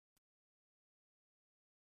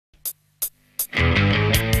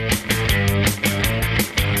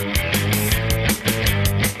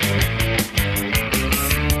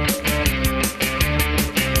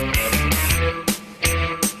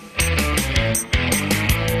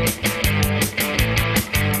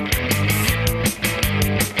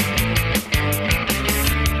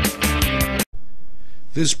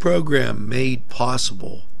This program made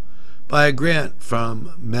possible by a grant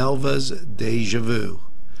from Melva's Deja Vu,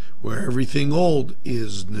 where everything old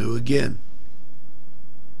is new again.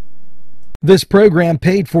 This program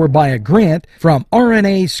paid for by a grant from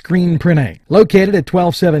RNA Screen Printing, located at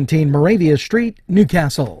 1217 Moravia Street,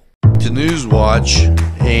 Newcastle. To NewsWatch,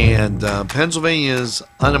 and Pennsylvania's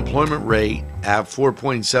unemployment rate at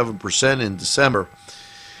 4.7% in December.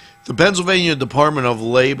 The Pennsylvania Department of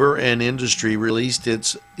Labor and Industry released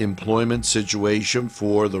its employment situation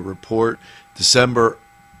for the report December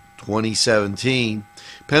 2017.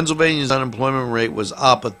 Pennsylvania's unemployment rate was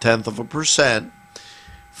up 0.1%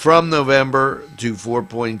 from November to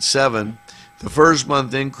 4.7%, the first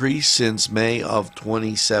month increase since May of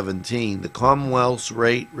 2017. The Commonwealth's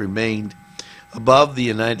rate remained above the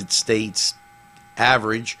United States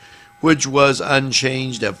average, which was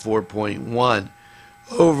unchanged at 4.1%.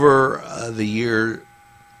 Over the year,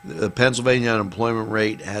 the Pennsylvania unemployment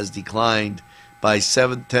rate has declined by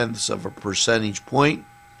 0.7 percentage point.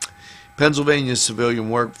 Pennsylvania's civilian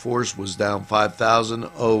workforce was down 5,000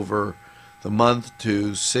 over the month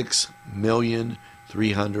to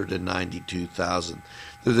 6,392,000.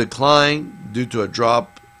 The decline due to a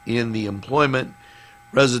drop in the employment.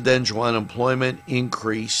 Residential unemployment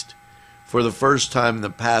increased for the first time in the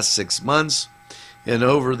past 6 months, and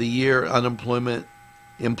over the year, employment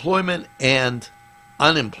and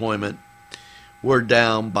unemployment were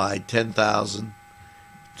down by 10,000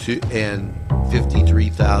 and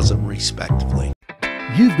 53,000 respectively.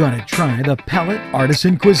 You've got to try the Pellet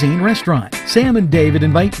Artisan Cuisine Restaurant. Sam and David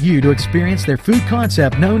invite you to experience their food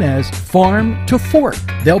concept known as Farm to Fork.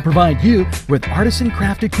 They'll provide you with artisan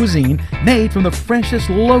crafted cuisine made from the freshest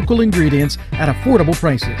local ingredients at affordable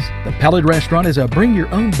prices. The Pellet Restaurant is a bring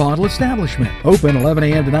your own bottle establishment. Open 11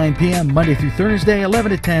 a.m. to 9 p.m. Monday through Thursday,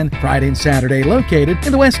 11 to 10, Friday and Saturday, located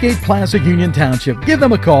in the Westgate Plaza, Union Township. Give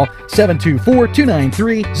them a call,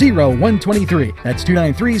 724-293-0123. That's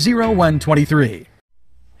 293-0123.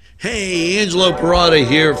 Hey, Angelo Parada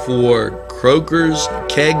here for Croakers,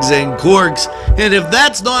 Kegs, and Corks. And if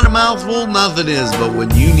that's not a mouthful, nothing is. But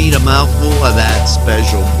when you need a mouthful of that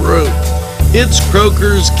special brew, it's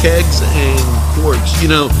Croakers, Kegs, and Corks. You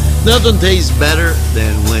know, nothing tastes better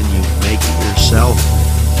than when you make it yourself.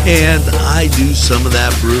 And I do some of that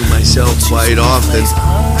brew myself quite often.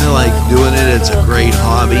 I like doing it. It's a great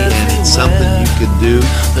hobby, and it's something you can do.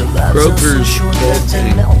 Croakers, Kegs,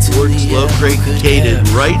 and Corks located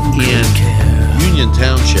right in Union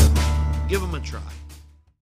Township. Give them a try.